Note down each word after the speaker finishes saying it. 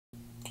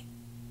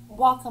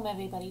Welcome,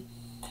 everybody.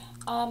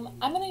 I'm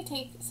going to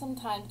take some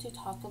time to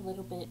talk a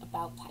little bit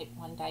about type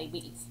 1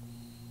 diabetes,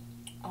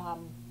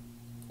 um,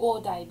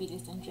 or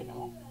diabetes in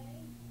general.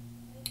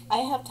 I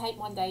have type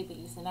 1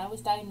 diabetes, and I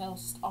was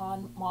diagnosed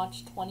on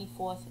March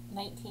 24th,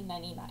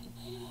 1999.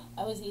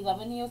 I was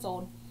 11 years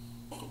old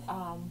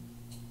um,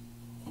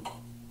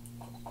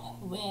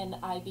 when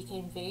I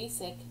became very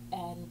sick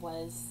and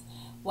was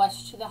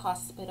rushed to the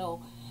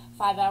hospital.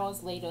 5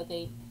 hours later,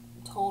 they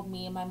told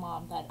me and my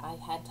mom that I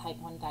had type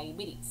 1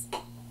 diabetes,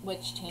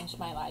 which changed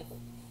my life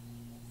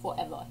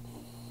forever.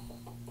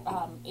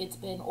 It's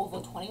been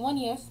over 21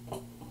 years.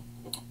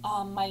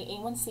 My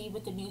A1C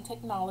with the new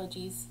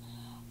technologies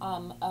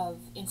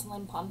of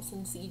insulin pumps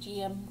and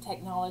CGM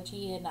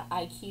technology and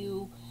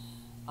IQ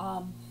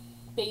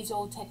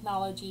basal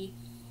technology,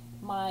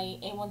 my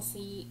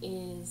A1C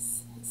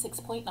is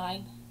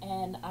 6.9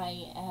 and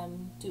I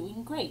am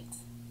doing great.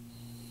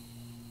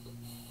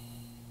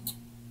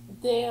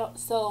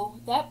 So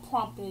that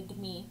prompted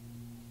me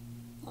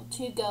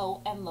to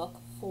go and look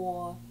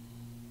for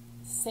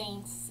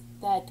saints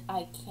that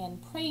I can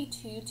pray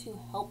to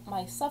help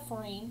my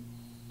suffering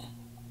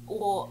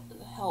or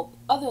help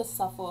others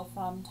suffer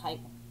from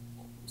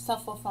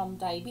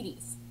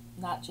diabetes,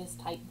 not just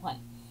type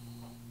 1.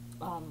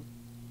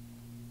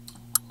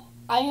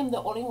 I am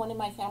the only one in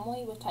my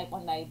family with type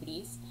 1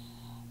 diabetes.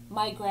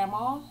 My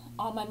grandma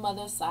on my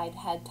mother's side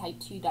had type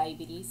 2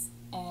 diabetes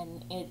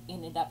and it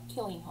ended up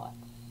killing her.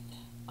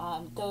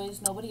 There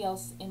is nobody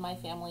else in my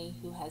family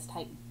who has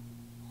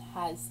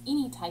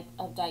any type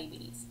of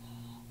diabetes.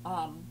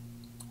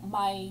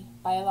 My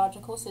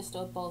biological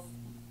sister, both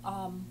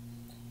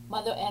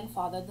mother and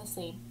father the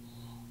same,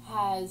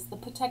 has the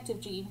protective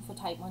gene for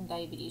type 1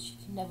 diabetes. She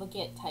can never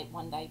get type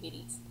 1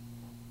 diabetes.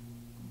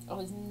 I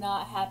was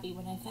not happy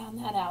when I found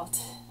that out.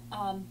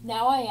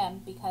 Now I am,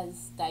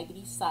 because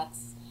diabetes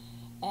sucks,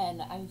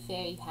 and I'm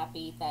very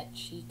happy that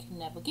she can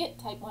never get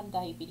type 1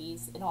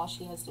 diabetes, and all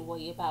she has to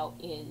worry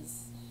about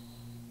is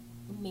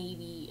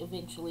maybe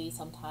eventually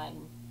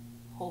sometime,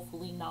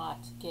 hopefully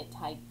not, get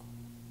type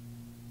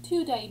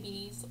 2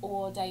 diabetes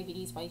or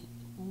diabetes by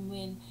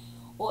when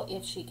or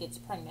if she gets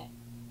pregnant.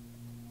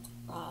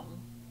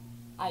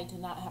 I do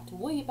not have to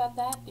worry about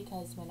that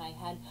because when I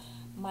had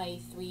my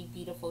 3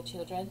 beautiful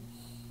children,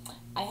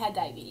 I had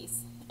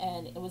diabetes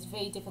and it was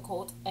very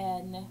difficult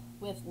and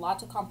with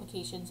lots of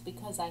complications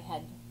because I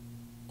had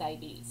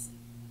diabetes.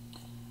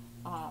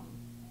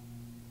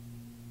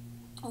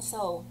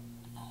 So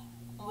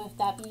with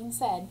that being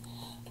said,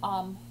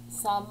 I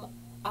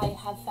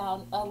have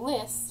found a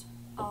list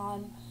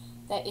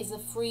that is a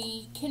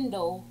free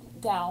Kindle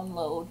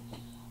download.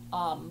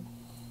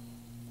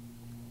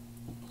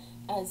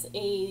 They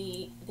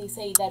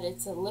say that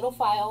it's a little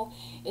file.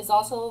 It's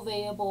also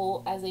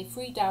available as a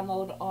free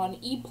download on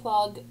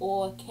ePlug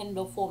or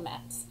Kindle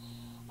formats.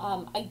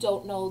 I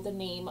don't know the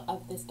name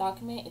of this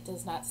document. It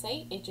does not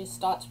say. It just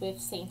starts with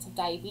Saints of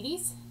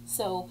Diabetes.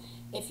 So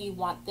if you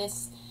want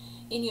this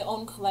in your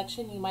own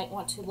collection, you might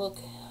want to look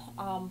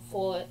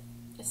for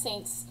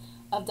Saints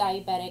of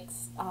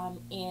Diabetics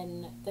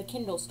in the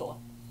Kindle store.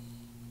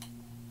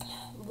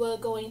 We're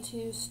going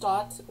to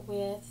start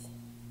with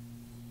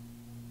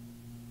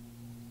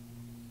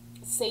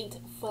Saint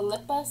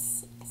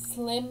Philippus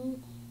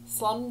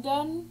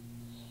Smaldone.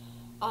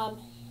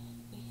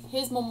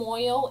 His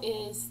memorial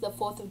is the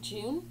 4th of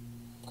June.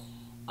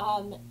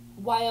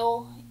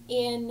 While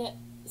in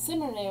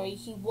seminary,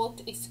 he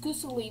worked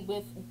exclusively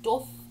with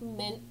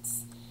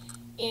dormants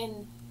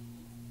in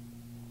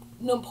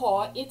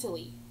Naples,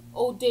 Italy.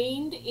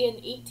 Ordained in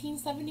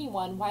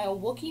 1871 while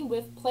working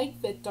with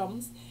plague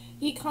victims,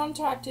 he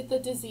contracted the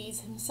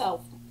disease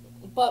himself,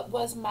 but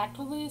was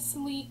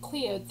miraculously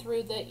cleared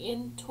through the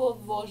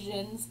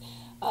interventions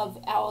of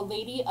Our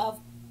Lady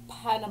of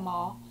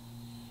Panama.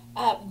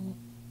 At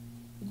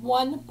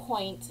one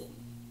point,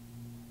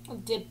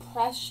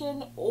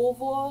 depression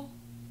over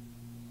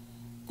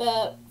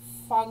the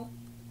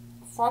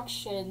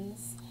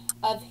functions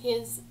of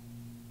his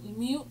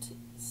mute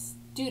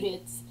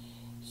students,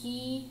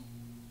 he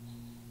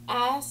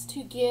asked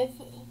to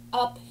give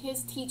up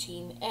his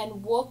teaching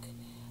and work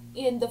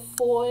in the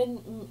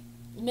foreign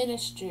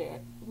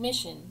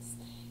missions.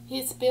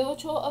 His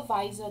spiritual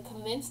advisor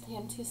convinced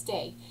him to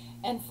stay,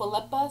 and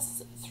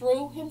Philippus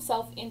threw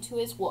himself into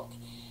his work.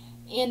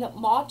 In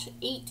March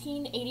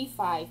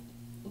 1885,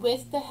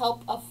 with the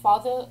help of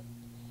Father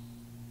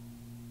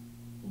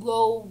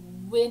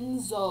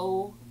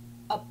Lorenzo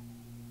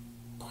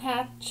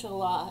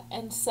Apacella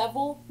and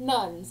several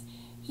nuns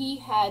he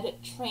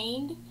had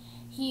trained,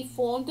 he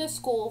formed a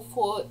school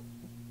for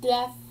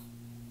deaf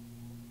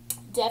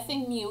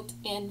and mute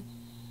in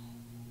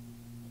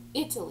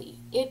Italy.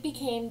 It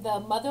became the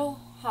mother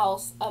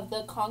house of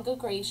the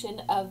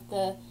congregation of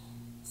the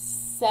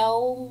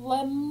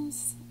Solemn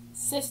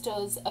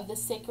Sisters of the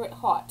Sacred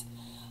Heart.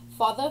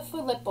 Father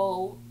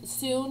Filippo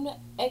soon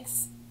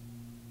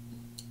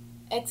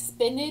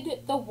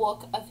expanded the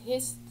work of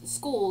his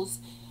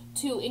schools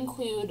to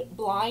include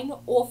blind,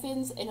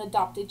 orphans, and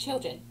adopted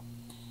children.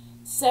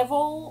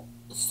 Several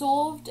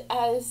served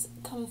as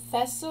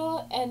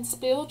confessor and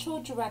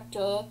spiritual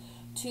director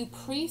to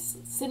priests,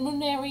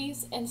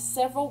 seminaries, and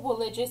several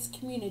religious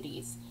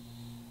communities.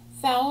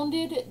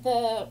 Founded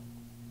the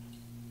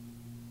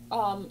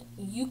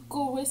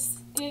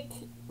Eucharistic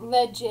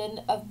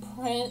legend of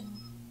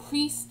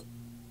priest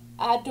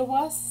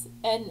Adorus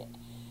and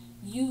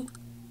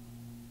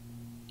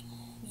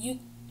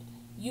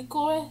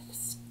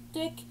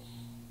Eucharistic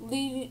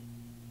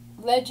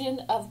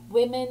legend of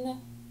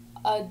women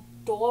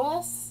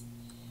Adorus,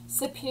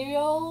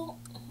 superior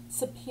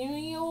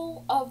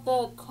of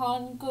the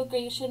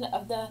congregation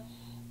of the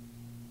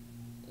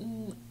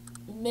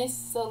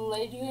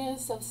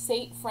Miscellaneous of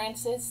Saint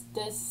Francis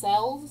de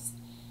Sales,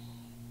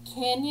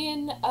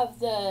 canon of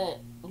the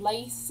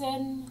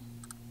Lycian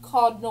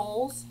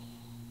Cardinals.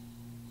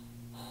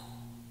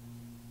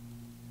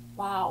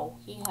 Wow,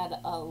 he had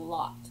a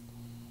lot.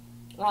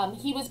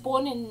 He was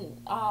born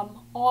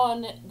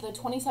on the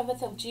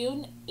 27th of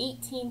June,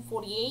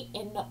 1848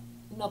 in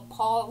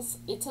Naples,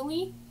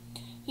 Italy.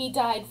 He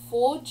died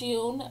 4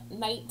 June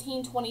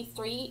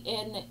 1923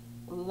 in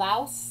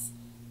Laos,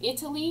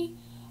 Italy,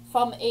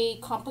 from a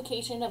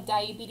complication of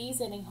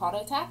diabetes and a heart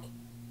attack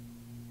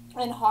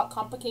and heart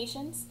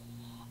complications.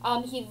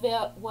 He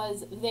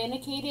was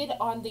vindicated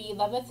on the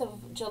 11th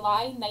of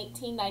July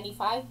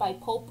 1995 by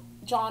Pope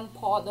John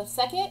Paul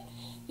II.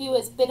 He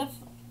was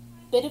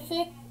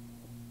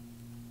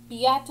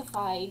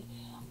beatified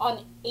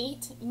on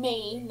 8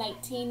 May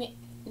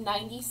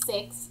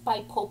 1996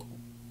 by Pope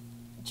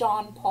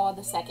John Paul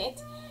II,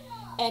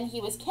 and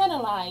he was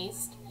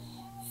canonized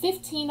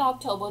 15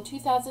 October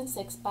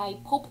 2006 by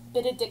Pope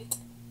Benedict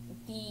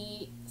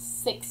the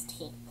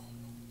 16th.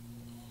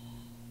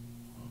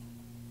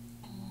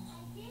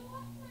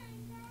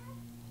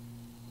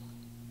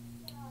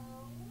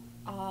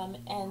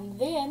 And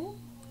then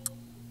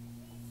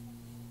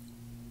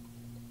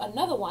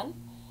another one,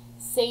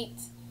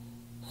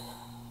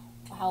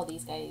 how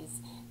these guys,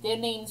 their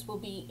names will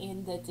be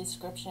in the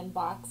description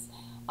box.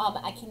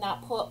 I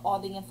cannot put all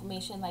the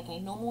information like I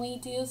normally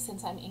do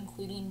since I'm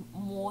including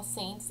more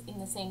saints in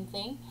the same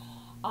thing.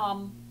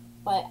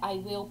 But I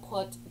will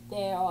put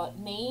their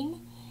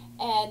name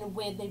and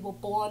where they were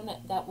born.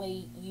 That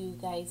way you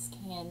guys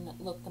can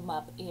look them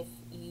up if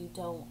you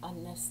don't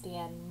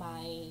understand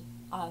my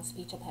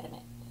speech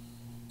impediment.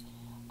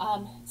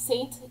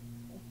 Saint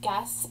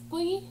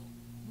Gaspari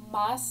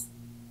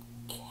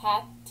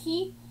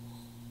Moscati.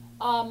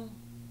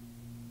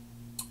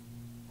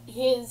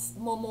 His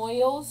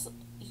memorials,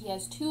 he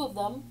has 2 of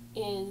them,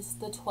 is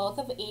the 12th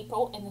of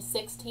April and the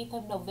 16th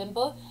of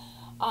November,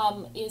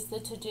 is the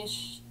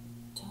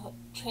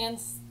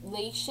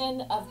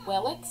translation of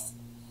relics.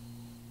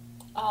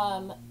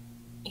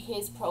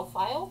 His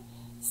profile,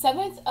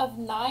 7th of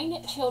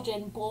 9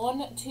 children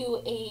born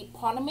to a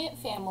prominent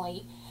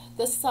family,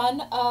 the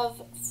son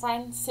of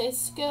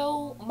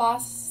Francisco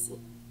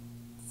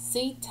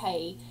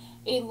Moscati,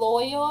 a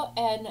lawyer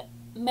and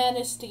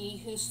ministry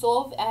who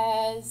served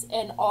as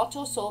an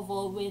altar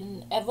server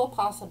whenever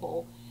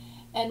possible,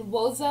 and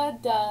Rosa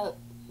de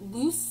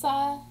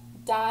Lucia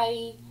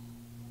di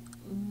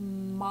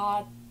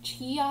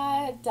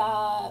Marcia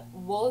da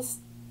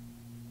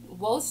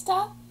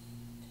Rosta,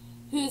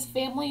 whose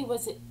family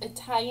was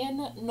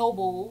Italian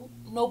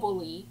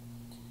nobly.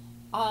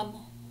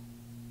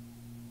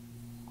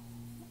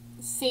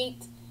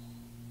 Saint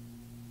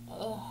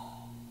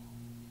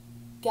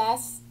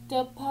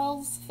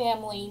Giuseppe's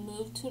family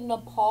moved to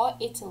Naples,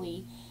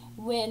 Italy,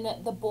 when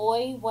the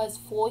boy was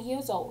 4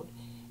 years old.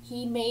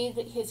 He made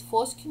his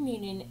first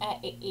communion at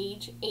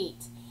age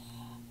 8,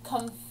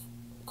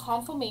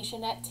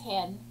 confirmation at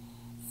 10,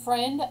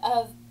 friend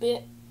of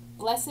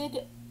Blessed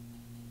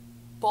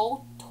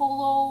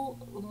Bartolo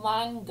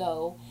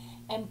Longo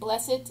and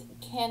Blessed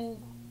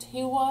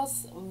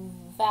Cantilos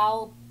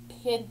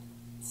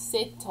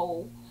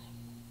Valpicento,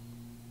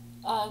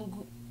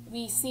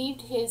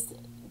 received his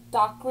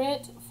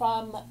doctorate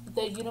from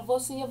the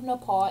University of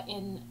Naples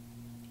in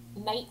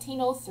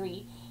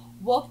 1903,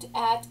 worked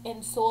at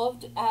and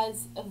served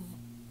as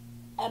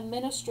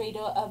administrator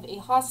of a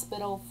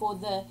hospital for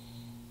the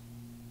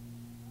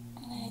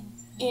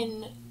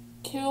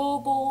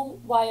incurable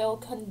while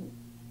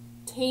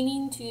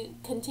continuing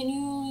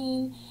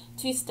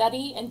to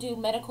study and do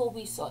medical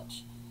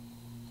research.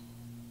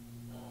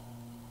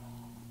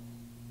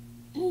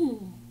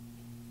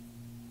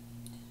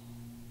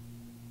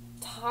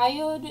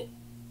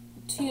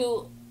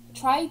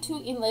 Tried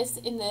to enlist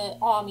in the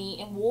army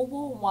in World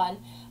War I,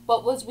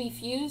 but was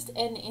refused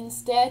and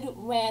instead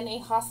ran a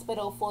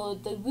hospital for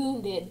the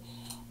wounded,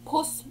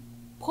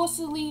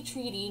 personally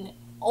treating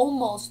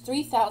almost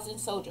 3,000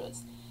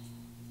 soldiers.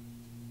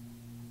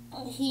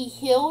 He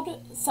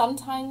healed,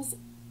 sometimes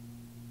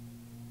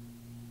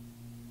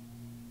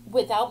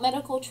without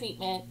medical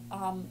treatment,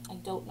 I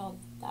don't know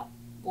that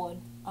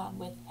word,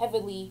 with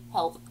heavily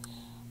help,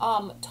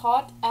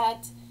 taught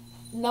at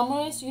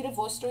numerous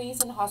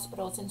universities and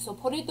hospitals and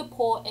supported the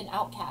poor and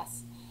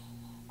outcasts.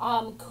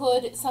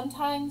 Could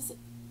sometimes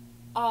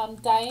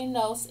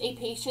diagnose a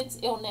patient's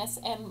illness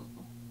and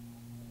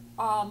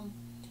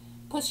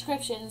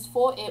prescriptions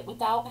for it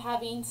without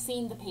having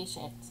seen the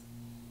patient.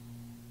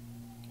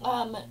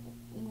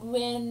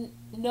 When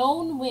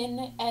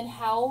and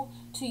how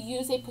to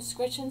use a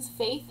prescription's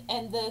faith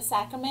and the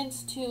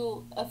sacraments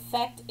to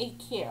effect a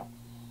cure.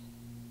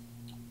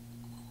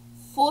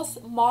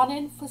 First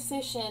modern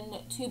physician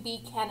to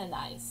be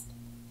canonized.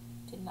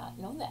 Did not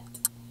know that.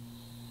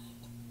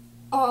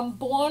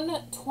 Born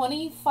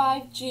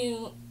 25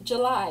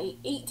 July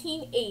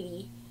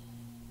 1880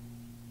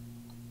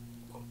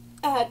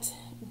 at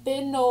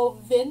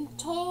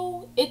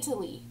Benevento,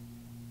 Italy.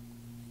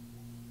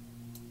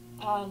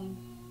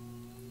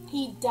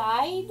 He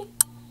died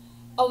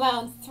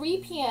around 3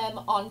 p.m.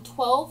 on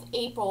 12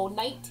 April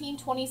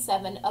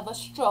 1927 of a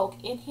stroke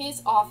in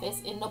his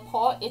office in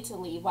Naples,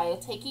 Italy, while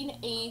taking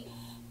a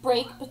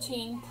break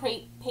between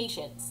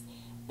patients.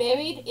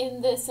 Buried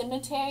in the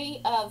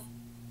cemetery of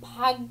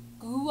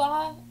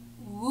Padua,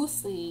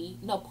 Russi,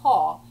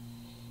 Naples.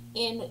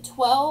 In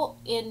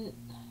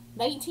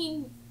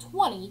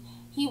 1920,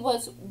 he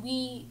was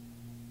retained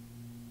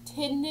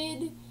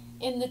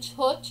in the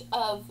church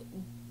of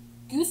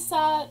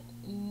Giuseppe,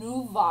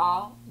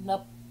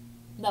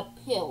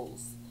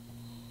 Naples.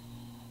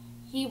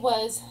 He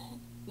was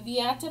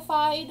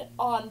beatified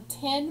on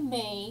 10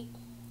 May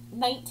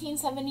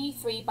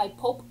 1973 by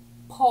Pope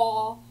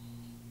Paul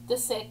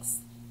VI,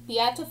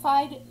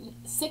 beatified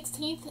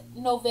 16th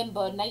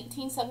November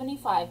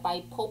 1975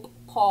 by Pope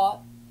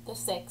Paul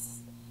VI,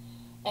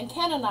 and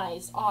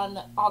canonized on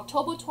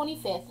October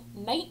 25th,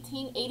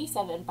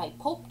 1987 by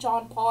Pope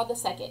John Paul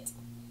II.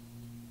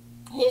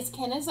 His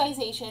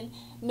canonization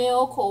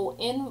miracle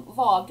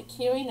involved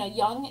curing a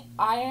young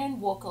iron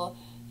worker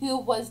who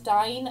was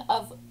dying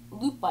of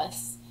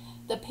lupus.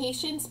 The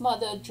patient's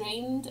mother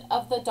dreamed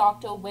of the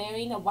doctor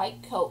wearing a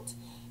white coat.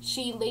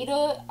 She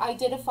later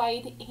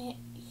identified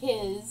him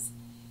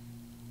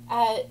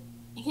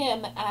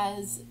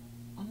as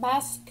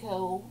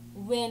Masco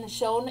when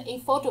shown a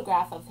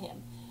photograph of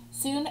him.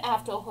 Soon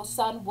after, her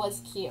son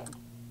was cured.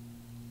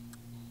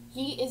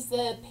 He is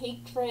the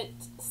patron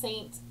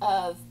saint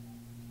of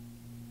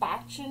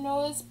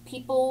bachelors,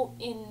 people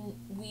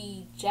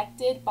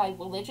rejected by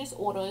religious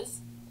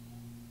orders,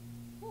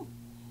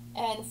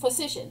 and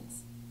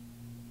physicians.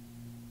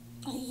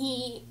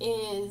 He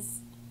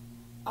is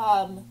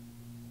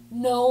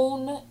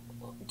known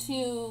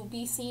to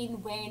be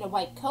seen wearing a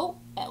white coat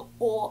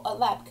or a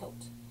lab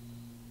coat.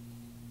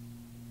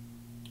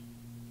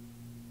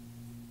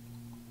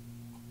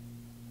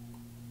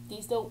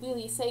 These don't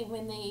really say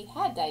when they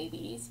had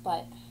diabetes,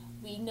 but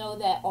we know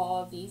that all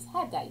of these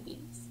had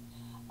diabetes.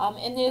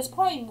 And there's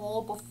probably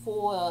more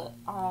before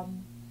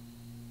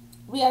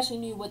we actually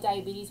knew what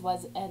diabetes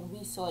was and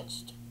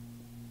researched,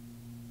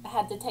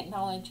 had the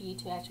technology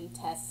to actually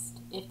test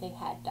if they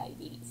had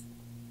diabetes.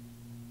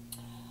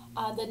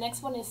 The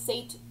next one is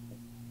Saint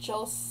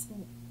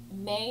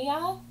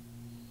Josemaria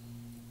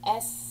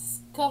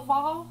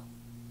Escriva.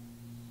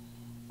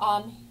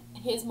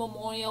 His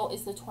memorial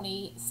is the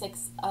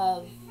 26th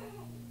of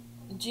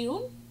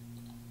June.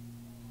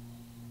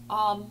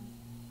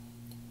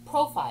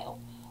 Profile.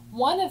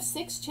 One of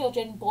 6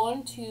 children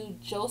born to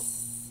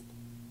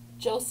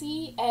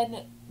Josie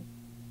and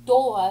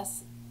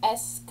Doris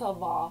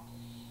Escriva.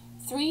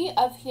 3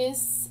 of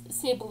his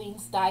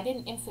siblings died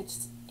in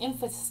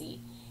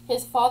infancy.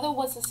 His father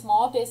was a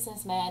small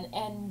businessman,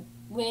 and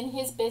when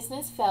his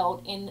business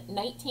failed in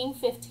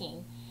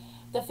 1915,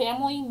 the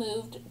family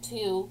moved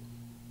to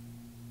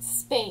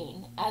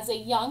Spain. As a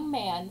young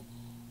man,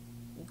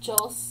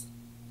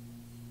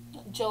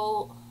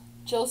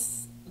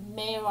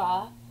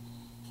 Josemaria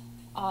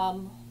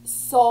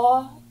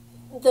saw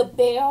the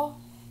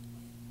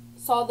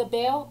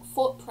bare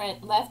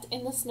footprint left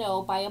in the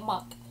snow by a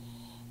monk.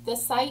 The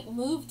sight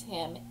moved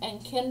him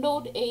and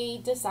kindled a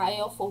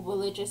desire for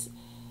religious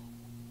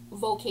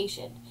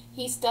vocation.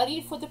 He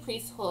studied for the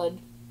priesthood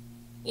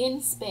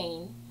in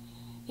Spain.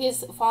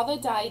 His father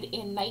died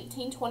in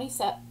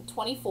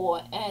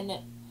 1924, and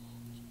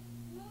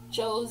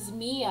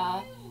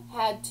Josemaria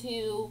had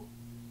to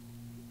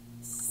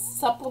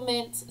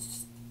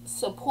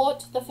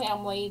support the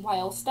family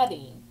while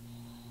studying.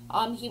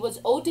 He was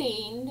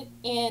ordained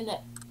in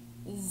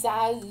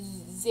Zaragoza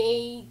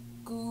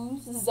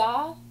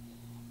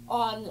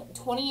on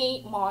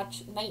 28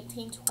 March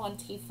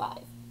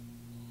 1925.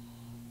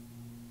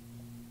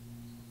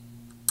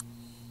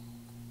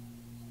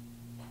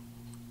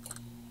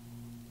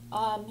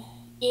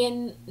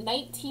 In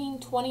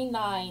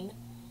 1929,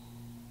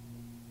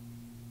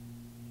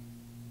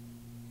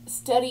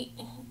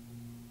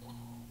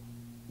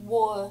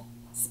 were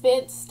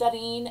spent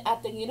studying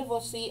at the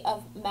University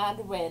of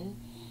Madrid,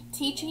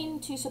 teaching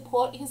to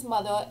support his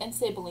mother and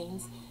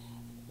siblings,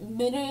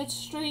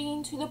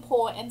 ministering to the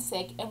poor and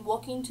sick, and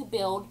working to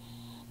build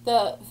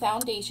the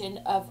foundation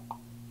of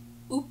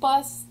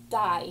Opus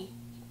Dei.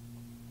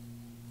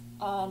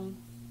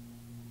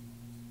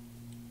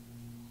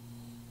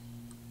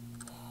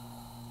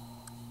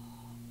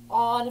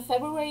 On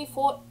February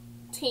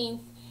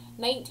 14th,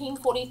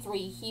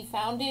 1943, he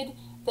founded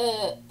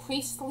the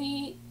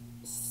priestly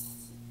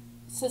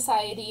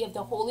Society of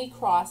the Holy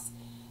Cross,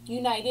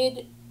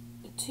 united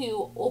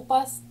to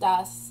Opus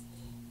das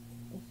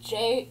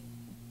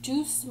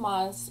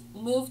Jesumas,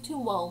 moved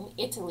to Rome,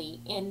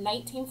 Italy in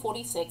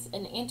 1946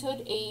 and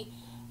entered a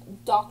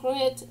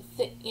doctorate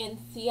in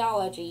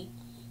theology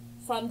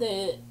from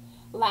the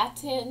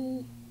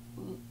Lateran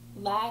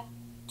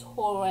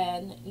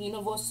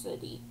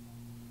University.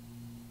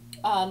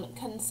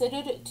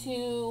 Considered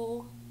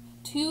to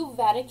two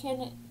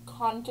Vatican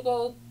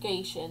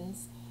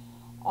congregations,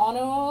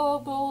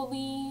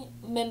 honorably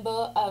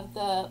member of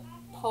the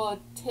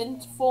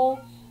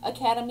Pontifical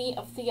Academy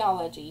of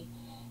Theology,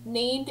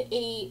 named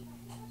a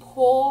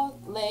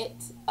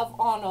Prelate of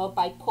Honor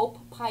by Pope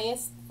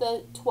Pius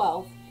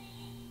XII.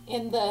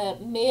 In the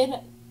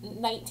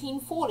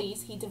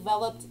mid-1940s, he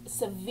developed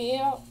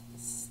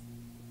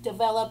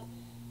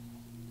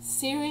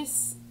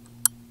serious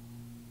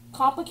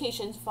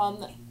complications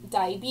from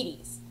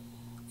diabetes,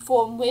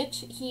 from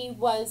which he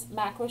was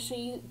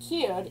miraculously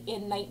cured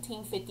in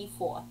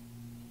 1954.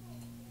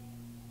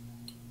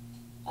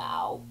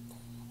 Wow.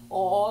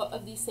 All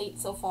of these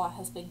saints so far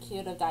has been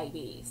cured of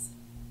diabetes.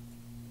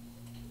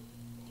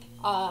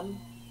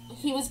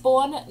 He was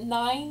born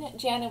 9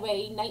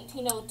 January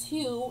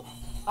 1902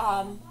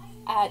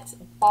 at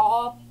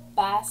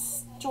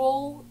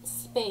Barbastro,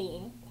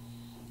 Spain.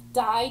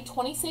 Died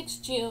 26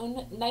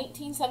 June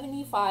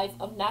 1975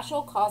 of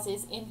natural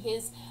causes in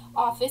his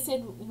office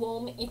in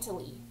Rome,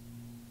 Italy.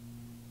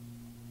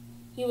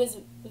 He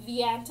was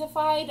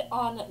beatified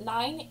on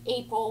 9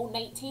 April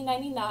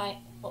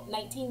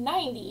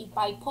 1990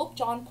 by Pope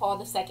John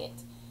Paul II.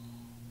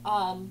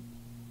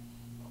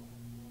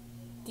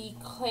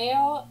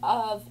 Declare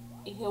of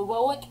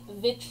heroic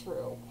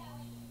virtue.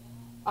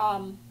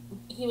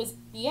 He was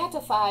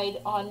beatified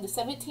on the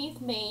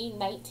 17th May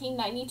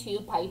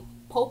 1992 by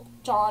Pope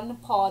John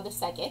Paul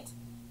II.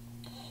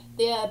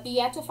 The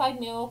beatified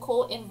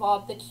miracle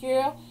involved the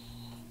cure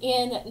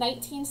in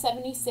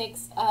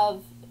 1976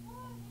 of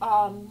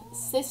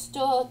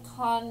Sister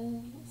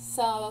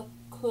Coração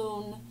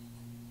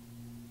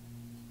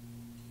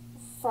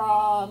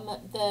from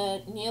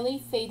the nearly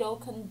fatal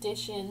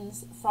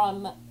conditions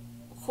form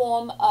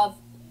of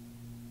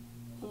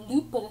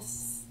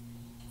lupus,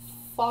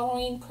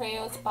 following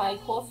prayers by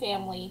her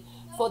family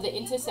for the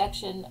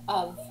intercession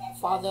of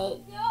Father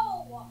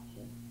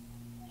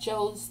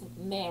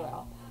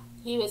Josemaria.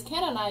 He was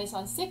canonized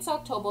on 6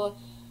 October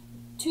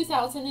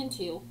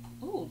 2002,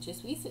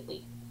 just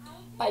recently,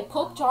 by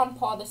Pope John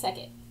Paul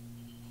II.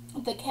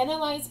 The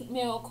canonized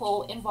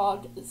miracle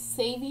involved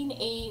saving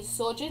a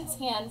surgeon's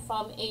hand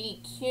from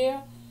a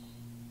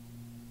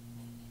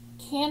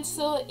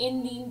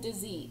cancer-ending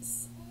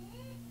disease.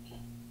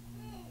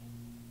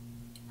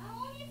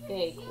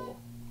 Very cool.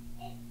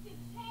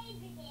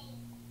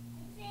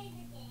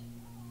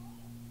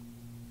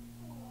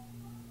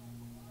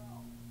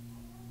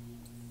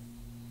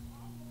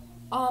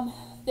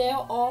 There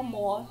are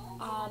more,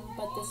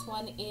 but this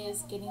one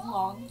is getting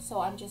long,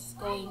 so I'm just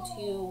going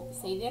to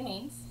say their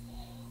names.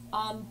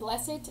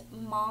 Blessed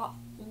Mara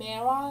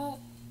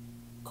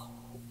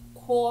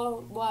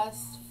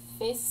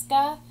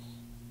Crocifissa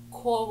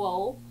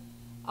Coro.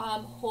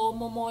 Her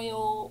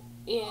memorial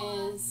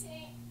is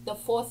the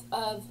 4th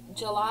of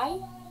July,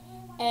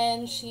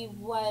 and she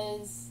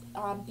was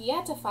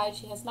beatified.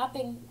 She has not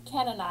been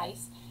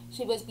canonized.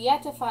 She was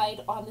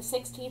beatified on the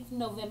 16th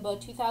November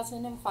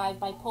 2005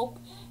 by Pope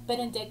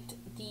Benedict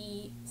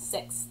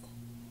XVI.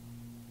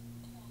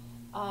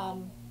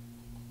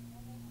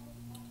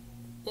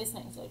 This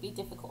name's going to be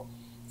difficult.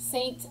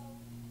 Saint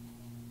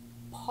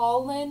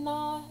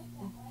Paulina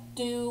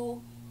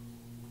do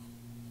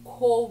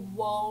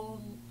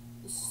Coração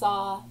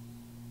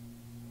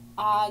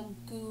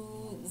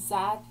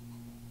Agonizante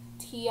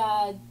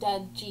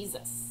de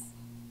Jesus.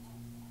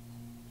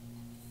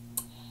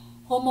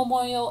 Her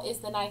memorial is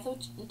the 9th of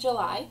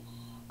July.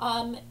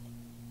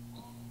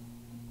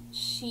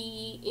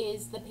 She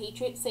is the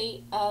patron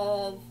saint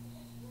of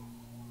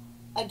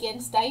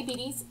against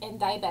diabetes and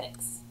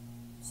diabetics.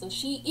 So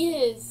she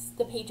is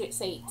the patron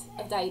saint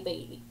of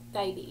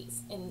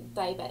diabetes and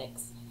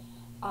diabetics.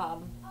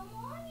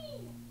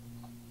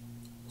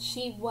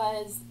 She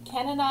was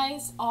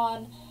canonized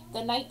on the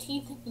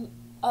 19th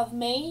of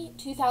May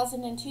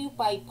 2002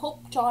 by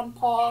Pope John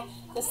Paul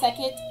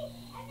II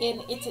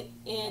in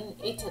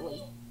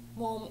Italy,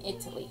 Rome,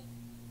 Italy.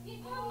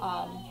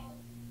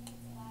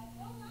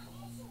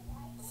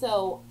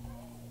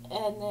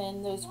 And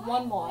then there's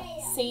one more,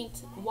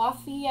 Saint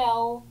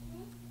Rafael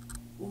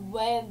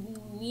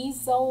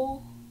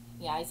Renizo,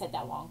 I said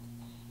that wrong,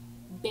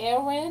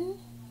 Barón.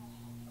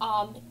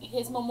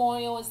 His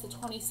memorial is the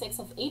 26th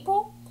of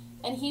April,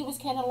 and he was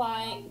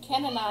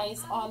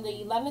canonized on the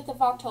 11th of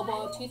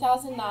October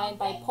 2009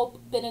 by Pope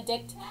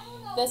Benedict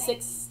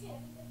XVI.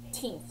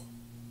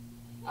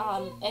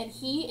 And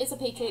he is a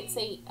patron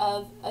saint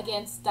of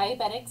against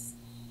diabetics,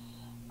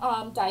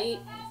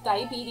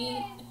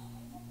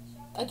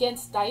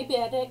 against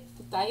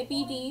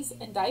diabetes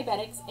and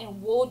diabetics,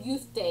 and World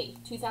Youth Day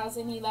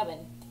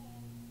 2011.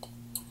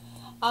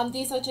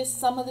 These are just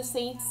some of the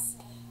saints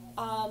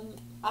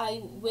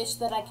I wish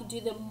that I could do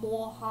them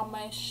more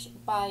harmish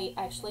by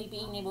actually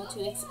being able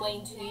to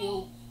explain to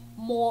you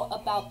more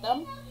about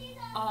them.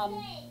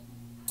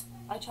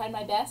 I tried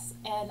my best,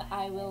 and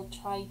I will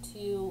try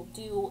to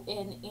do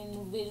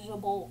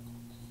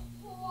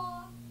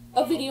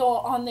a video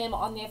on them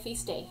on their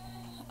feast day.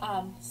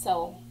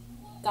 So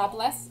God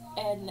bless,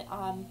 and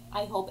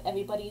I hope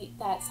everybody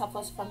that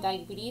suffers from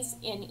diabetes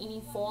in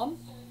any form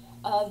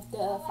of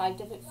the 5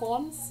 different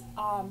forms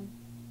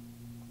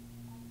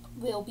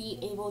will be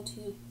able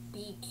to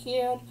be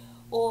cured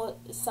or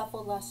suffer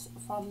less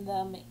from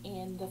them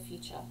in the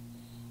future.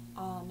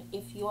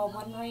 If you are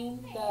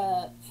wondering,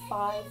 the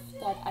 5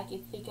 that I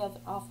can think of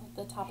off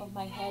the top of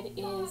my head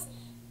is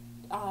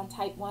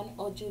type 1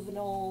 or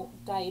juvenile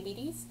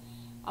diabetes,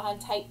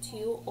 type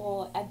 2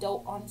 or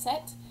adult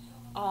onset,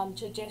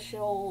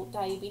 judicial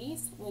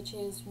diabetes, which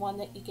is one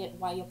that you get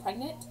while you're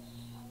pregnant,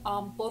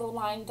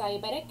 borderline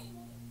diabetic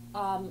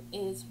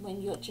is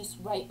when you're just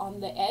right on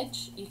the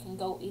edge, you can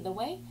go either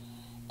way,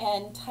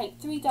 and type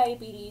 3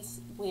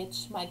 diabetes,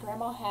 which my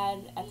grandma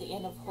had at the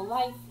end of her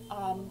life.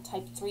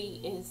 Type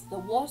 3 is the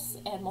worst,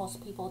 and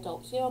most people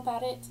don't hear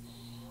about it,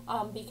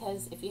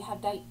 because if you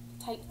have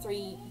type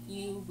 3,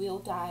 you will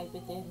die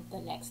within the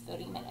next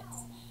 30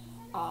 minutes.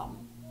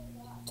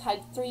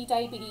 Type 3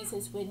 diabetes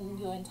is when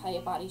your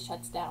entire body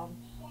shuts down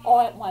all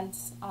at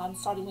once,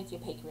 starting with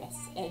your pancreas,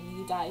 and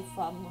you die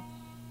from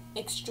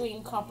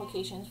extreme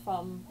complications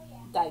from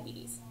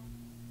diabetes.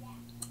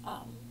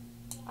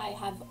 I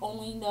have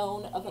only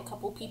known of a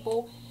couple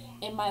people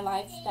in my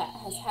life that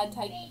has had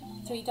type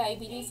 3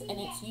 diabetes, and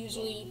it's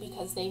usually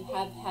because they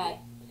have had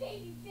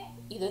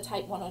either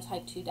type 1 or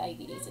type 2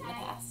 diabetes in the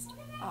past.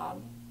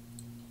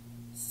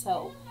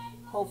 So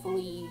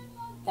hopefully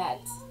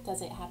that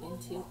doesn't happen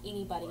to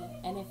anybody,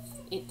 and if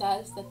it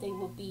does, that they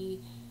will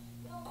be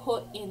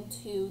put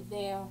into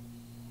their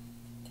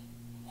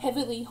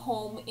heavenly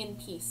home in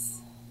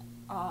peace.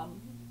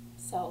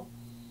 So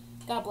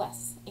God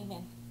bless.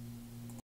 Amen.